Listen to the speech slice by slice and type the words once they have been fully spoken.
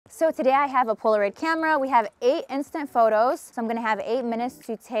So today I have a Polaroid camera. We have 8 instant photos. So I'm gonna have 8 minutes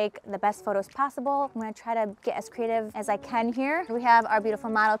to take the best photos possible. I'm gonna try to get as creative as I can here. We have our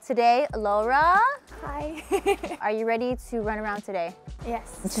beautiful model today, Laura. Hi. Are you ready to run around today?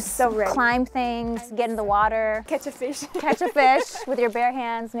 Yes. Just so ready. Climb things, get in the water. Catch a fish. Catch a fish with your bare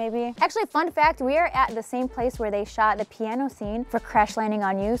hands, maybe. Actually, fun fact, we are at the same place where they shot the piano scene for Crash Landing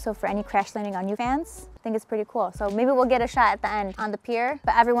on You. So for any Crash Landing on You fans, I think it's pretty cool. So maybe we'll get a shot at the end on the pier,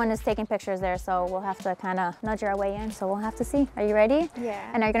 but everyone is taking pictures there, so we'll have to kind of nudge our way in. So we'll have to see. Are you ready? Yeah.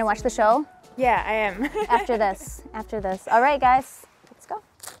 And are you gonna watch the show? Yeah, I am. After this. All right, guys, let's go.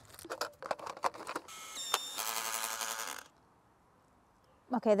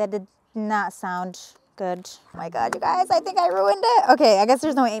 Okay, that did not sound good. Oh my God, you guys, I think I ruined it. Okay, I guess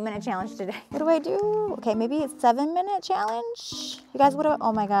there's no 8-minute challenge today. What do I do? Okay, maybe it's 7-minute challenge. You guys, what do I,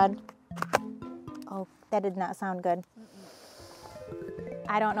 oh my God. Oh, that did not sound good.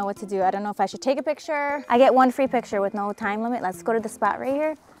 I don't know what to do. I don't know if I should take a picture. I get 1 free picture with no time limit. Let's go to the spot right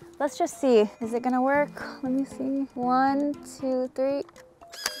here. Let's just see. Is it gonna work? Let me see. 1, 2, 3.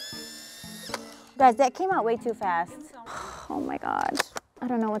 Guys, that came out way too fast. Oh my God. I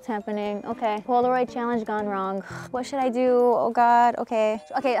don't know what's happening. Okay, Polaroid challenge gone wrong. What should I do? Oh God, okay.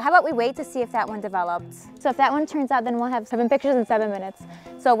 Okay, how about we wait to see if that one developed? So if that one turns out, then we'll have 7 pictures in 7 minutes.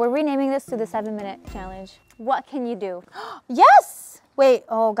 So we're renaming this to the 7-minute challenge. What can you do? Yes! Wait,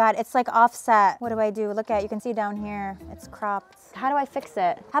 oh God, it's like offset. What do I do? Look at, you can see down here, it's cropped. How do I fix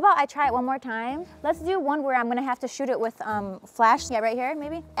it? How about I try it one more time? Let's do one where I'm gonna have to shoot it with flash. Yeah, right here,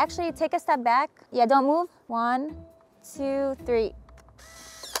 maybe. Actually, take a step back. Yeah, don't move. 1, 2, 3.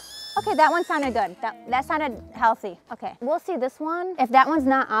 Okay, that one sounded good. That sounded healthy. Okay, we'll see this one. If that one's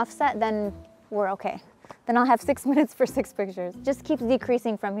not offset, then we're okay. Then I'll have 6 minutes for 6 pictures. Just keeps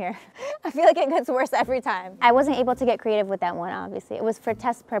decreasing from here. I feel like it gets worse every time. I wasn't able to get creative with that one, obviously. It was for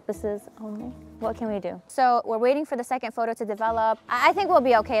test purposes only. What can we do? So we're waiting for the second photo to develop. I think we'll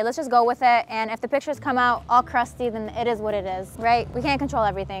be okay. Let's just go with it. And if the pictures come out all crusty, then it is what it is, right? We can't control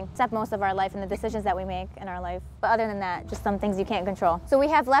everything, except most of our life and the decisions that we make in our life. But other than that, just some things you can't control. So we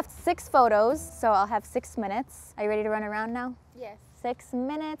have left 6 photos, so I'll have 6 minutes. Are you ready to run around now? Yes. 6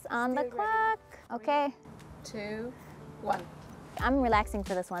 minutes on the clock. Okay. 2, 1. I'm relaxing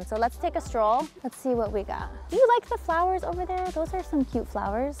for this one, so let's take a stroll. Let's see what we got. Do you like the flowers over there? Those are some cute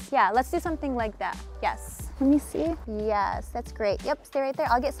flowers. Yeah, let's do something like that. Yes. Let me see. Yes, that's great. Yep, stay right there.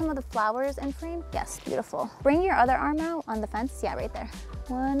 I'll get some of the flowers in frame. Yes, beautiful. Bring your other arm out on the fence. Yeah, right there.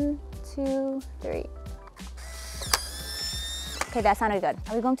 1, 2, 3. Okay, that sounded good.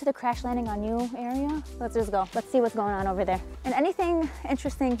 Are we going to the Crash Landing on You area? Let's just go. Let's see what's going on over there. And anything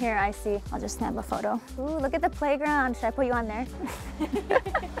interesting here I see, I'll just snap a photo. Ooh, look at the playground. Should I put you on there?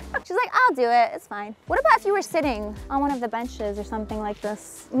 She's like, I'll do it. It's fine. What about if you were sitting on one of the benches or something like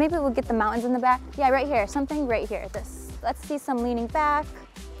this? Maybe we'll get the mountains in the back. Yeah, right here. Something right here. This. Let's see some leaning back.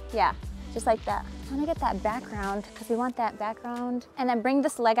 Yeah, just like that. I want to get that background because we want that background. And then bring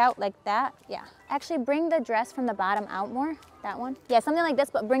this leg out like that. Yeah. Actually, bring the dress from the bottom out more. That one. Yeah, something like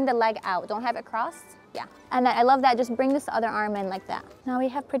this, but bring the leg out. Don't have it crossed. Yeah. And then I love that. Just bring this other arm in like that. Now we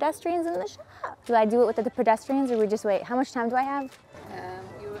have pedestrians in the shop. Do I do it with the pedestrians or we just wait? How much time do I have?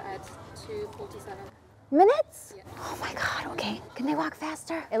 You're at 2:47. Minutes? Yeah. Oh my God, okay. Can they walk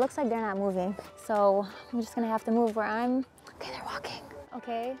faster? It looks like they're not moving. So I'm just gonna have to move where I'm. Okay, they're walking.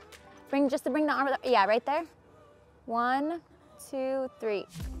 Okay. Just to bring the arm, yeah, right there. 1, 2, 3.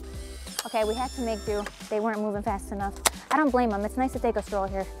 Okay, we had to make do. They weren't moving fast enough. I don't blame them. It's nice to take a stroll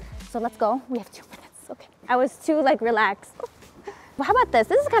here. So let's go. We have 2 minutes. Okay. I was too like relaxed. Well, how about this?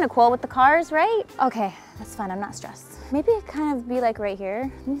 This is kind of cool with the cars, right? Okay, that's fine. I'm not stressed. Maybe it kind of be like right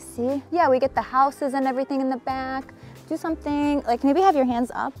here. Let me see. Yeah, we get the houses and everything in the back. Do something like maybe have your hands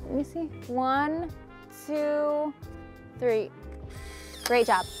up. Let me see. 1, 2, 3. Great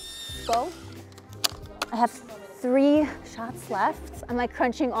job. Go. I have 3 shots left. I'm like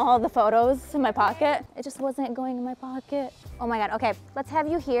crunching all the photos in my pocket. It just wasn't going in my pocket. Oh my God, okay. Let's have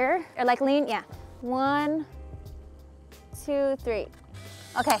you here, or like lean, yeah. 1, 2, 3.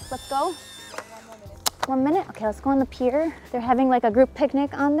 Okay, let's go. 1 minute, okay, let's go on the pier. They're having like a group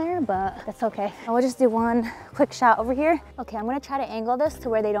picnic on there, but that's okay. I will just do one quick shot over here. Okay, I'm gonna try to angle this to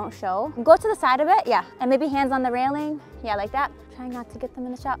where they don't show. Go to the side of it, yeah. And maybe hands on the railing, yeah, like that. Trying not to get them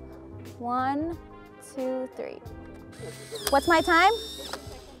in the shot. 1, 2, 3. What's my time?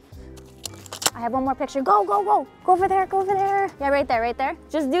 I have 1 more picture. Go, go, go. Go over there, go over there. Yeah, right there, right there.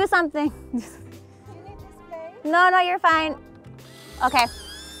 Just do something. You need this play? No, you're fine. Okay.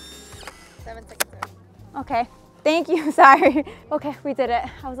 7 seconds. Okay. Thank you, sorry. Okay, we did it.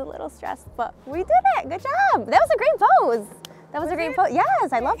 I was a little stressed, but we did it. Good job. That was a great pose. That was a great photo.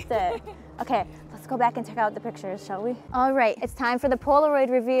 Yes, I loved it. Okay, let's go back and check out the pictures, shall we? All right, it's time for the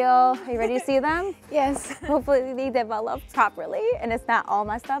Polaroid reveal. Are you ready to see them? Yes. Hopefully they develop properly and it's not all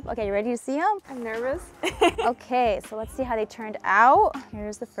messed up. Okay, you ready to see them? I'm nervous. Okay, so let's see how they turned out.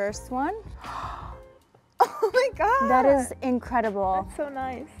 Here's the first one. Oh my god. That is incredible. That's so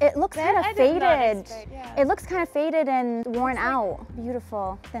nice. It looks kind of faded. Yeah. It looks kind of faded and worn out.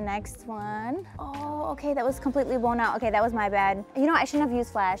 Beautiful. The next one. Oh, okay, that was completely blown out. Okay, that was my bad. You know, I shouldn't have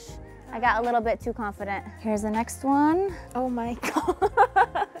used flash. I got a little bit too confident. Here's the next one. Oh my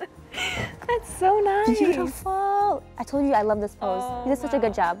god. That's so nice. Beautiful. I told you I love this pose. Oh, you did such a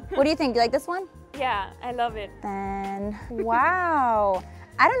good job. What do you think? You like this one? Yeah, I love it. Then, wow.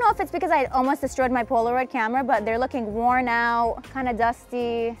 I don't know if it's because I almost destroyed my Polaroid camera, but they're looking worn out, kind of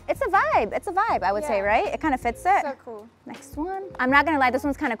dusty. It's a vibe. It's a vibe, I would say, right? It kind of fits it. So cool. Next one. I'm not gonna lie, this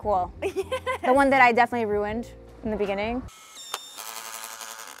one's kind of cool. The one that I definitely ruined in the beginning.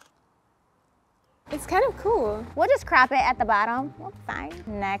 It's kind of cool. We'll just crop it at the bottom. Well, fine.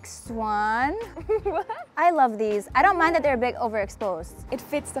 Next one. What? I love these. I don't mind that they're a bit overexposed. It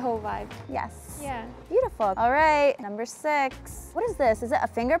fits the whole vibe. Yes. Yeah. Beautiful. All right, number 6. What is this? Is it a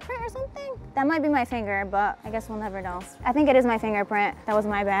fingerprint or something? That might be my finger, but I guess we'll never know. I think it is my fingerprint. That was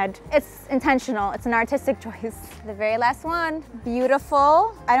my bad. It's intentional. It's an artistic choice. The very last one.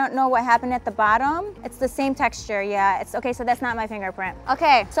 Beautiful. I don't know what happened at the bottom. It's the same texture, yeah. It's okay, so that's not my fingerprint.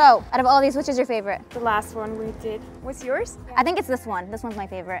 Okay, so out of all these, which is your favorite? The last one we did. What's yours? I think it's this one. This one's my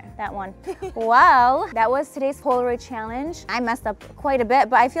favorite, that one. Well, that was today's Polaroid challenge. I messed up quite a bit,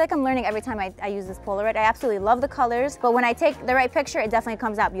 but I feel like I'm learning every time I use this Polaroid. I absolutely love the colors, but when I take the right picture, it definitely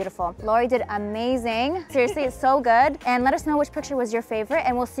comes out beautiful. Lori did amazing. Seriously, it's so good. And let us know which picture was your favorite,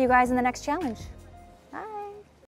 and we'll see you guys in the next challenge.